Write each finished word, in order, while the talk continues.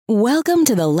Welcome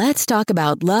to the Let's Talk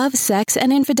About Love, Sex,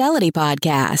 and Infidelity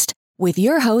podcast with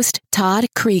your host, Todd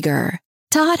Krieger.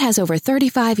 Todd has over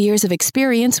 35 years of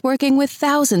experience working with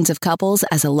thousands of couples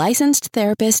as a licensed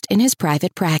therapist in his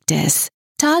private practice.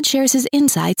 Todd shares his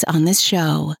insights on this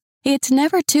show. It's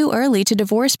never too early to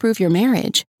divorce-proof your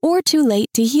marriage or too late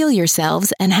to heal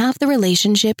yourselves and have the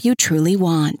relationship you truly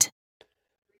want.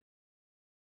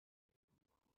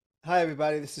 Hi,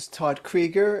 everybody. This is Todd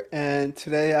Krieger, and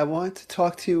today I want to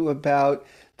talk to you about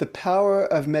the power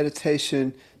of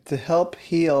meditation to help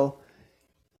heal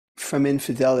from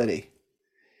infidelity.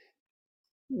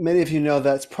 Many of you know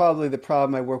that's probably the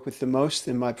problem I work with the most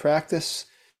in my practice,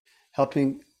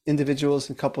 helping individuals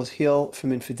and couples heal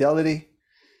from infidelity.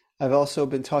 I've also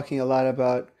been talking a lot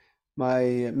about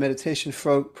my meditation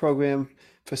program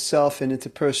for self and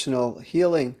interpersonal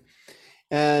healing.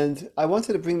 And I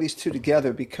wanted to bring these two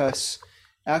together because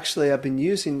actually I've been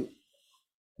using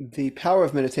the power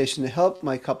of meditation to help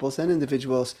my couples and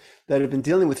individuals that have been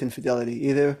dealing with infidelity,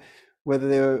 either whether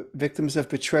they're victims of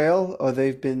betrayal or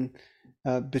they've been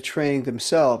betraying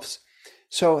themselves.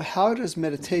 So how does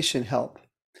meditation help?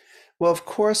 Well, of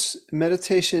course,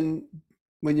 meditation,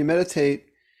 when you meditate,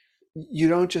 you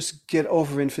don't just get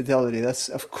over infidelity. That's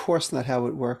of course not how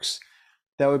it works.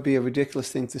 That would be a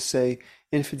ridiculous thing to say.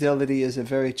 Infidelity is a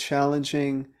very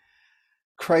challenging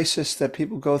crisis that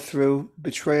people go through.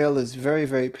 Betrayal is very,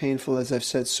 very painful, as I've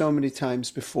said so many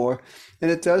times before. And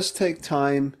it does take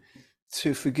time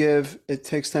to forgive. It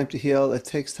takes time to heal. It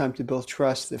takes time to build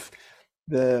trust if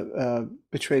the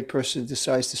betrayed person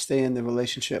decides to stay in the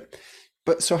relationship.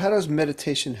 But so how does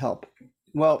meditation help?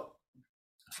 Well,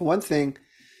 for one thing,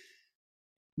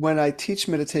 when I teach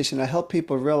meditation, I help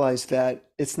people realize that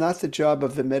it's not the job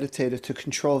of the meditator to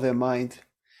control their mind,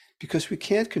 because we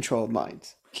can't control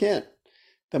mind. Can't.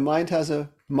 The mind has a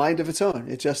mind of its own.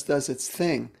 It just does its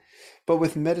thing. But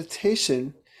with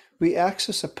meditation, we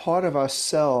access a part of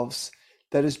ourselves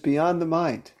that is beyond the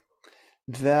mind,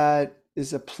 that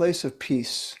is a place of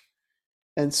peace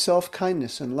and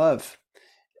self-kindness and love.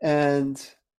 And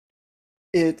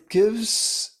it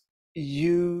gives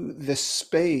you the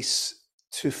space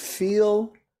to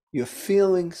feel your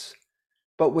feelings,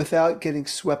 but without getting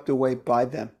swept away by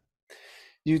them.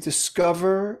 You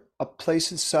discover a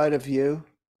place inside of you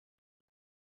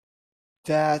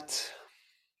that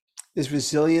is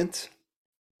resilient,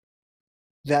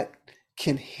 that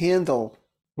can handle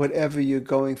whatever you're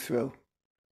going through.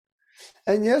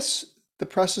 And yes, the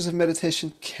process of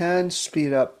meditation can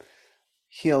speed up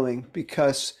healing,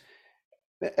 because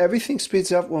everything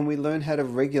speeds up when we learn how to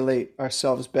regulate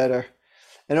ourselves better.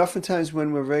 And oftentimes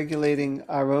when we're regulating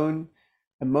our own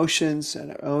emotions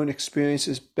and our own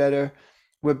experiences better,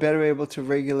 we're better able to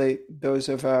regulate those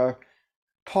of our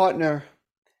partner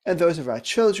and those of our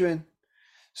children.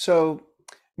 So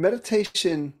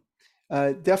meditation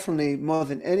definitely, more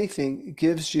than anything,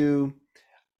 gives you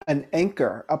an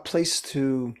anchor, a place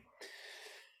to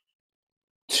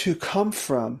come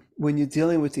from when you're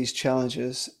dealing with these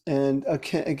challenges. And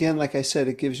again, like I said,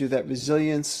 it gives you that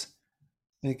resilience,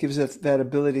 and it gives us that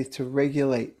ability to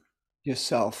regulate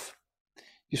yourself.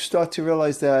 You start to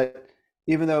realize that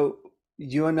even though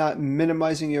you're not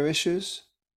minimizing your issues,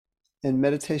 and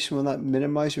meditation will not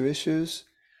minimize your issues,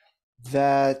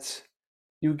 that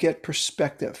you get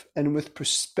perspective. And with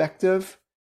perspective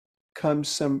comes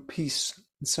some peace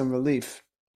and some relief.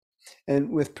 And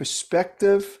with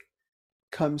perspective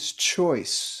comes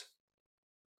choice.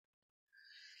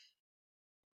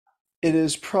 It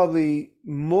is probably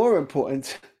more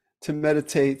important to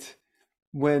meditate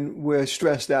when we're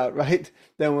stressed out, right,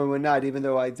 than when we're not, even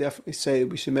though I definitely say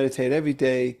we should meditate every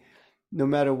day, no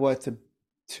matter what,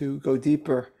 to go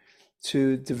deeper,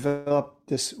 to develop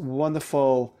this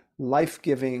wonderful,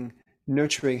 life-giving,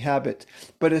 nurturing habit.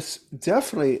 But it's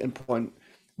definitely important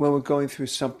when we're going through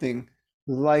something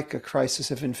like a crisis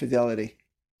of infidelity.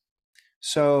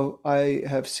 So I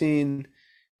have seen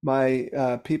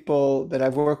my people that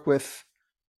I've worked with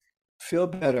feel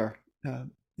better,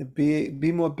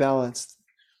 be more balanced,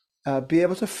 be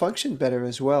able to function better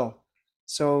as well.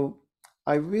 So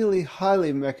I really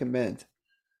highly recommend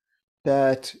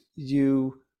that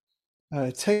you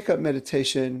take up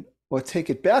meditation, or take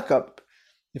it back up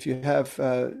if you have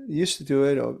used to do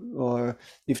it, or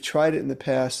you've tried it in the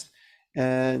past.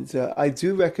 And I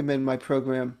do recommend my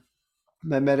program,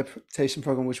 my meditation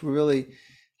program, which will really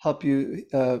help you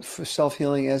for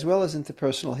self-healing as well as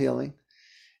interpersonal healing.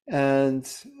 And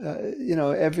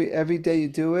every day you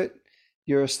do it,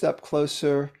 you're a step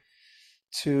closer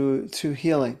to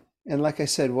healing. And like I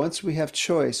said, once we have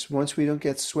choice, once we don't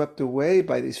get swept away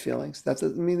by these feelings, that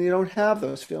doesn't mean you don't have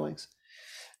those feelings.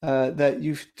 that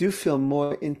you do feel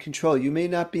more in control. You may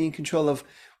not be in control of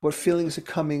what feelings are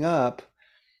coming up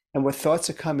and what thoughts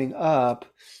are coming up,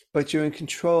 but you're in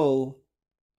control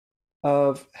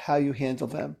of how you handle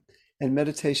them. And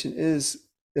meditation is,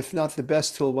 if not the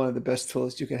best tool, one of the best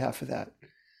tools you can have for that.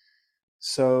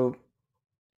 So,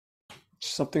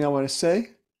 something I want to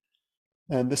say,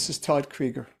 and this is Todd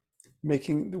Krieger,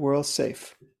 making the world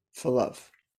safe for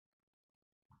love.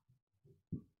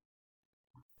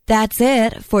 That's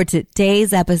it for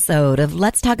today's episode of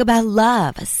Let's Talk About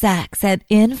Love, Sex, and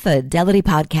Infidelity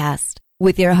podcast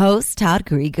with your host, Todd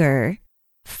Krieger.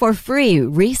 For free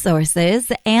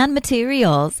resources and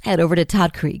materials, head over to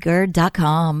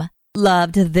toddkrieger.com.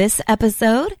 Loved this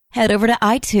episode? Head over to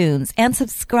iTunes and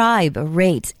subscribe,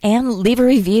 rate, and leave a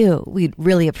review. We'd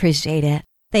really appreciate it.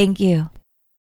 Thank you.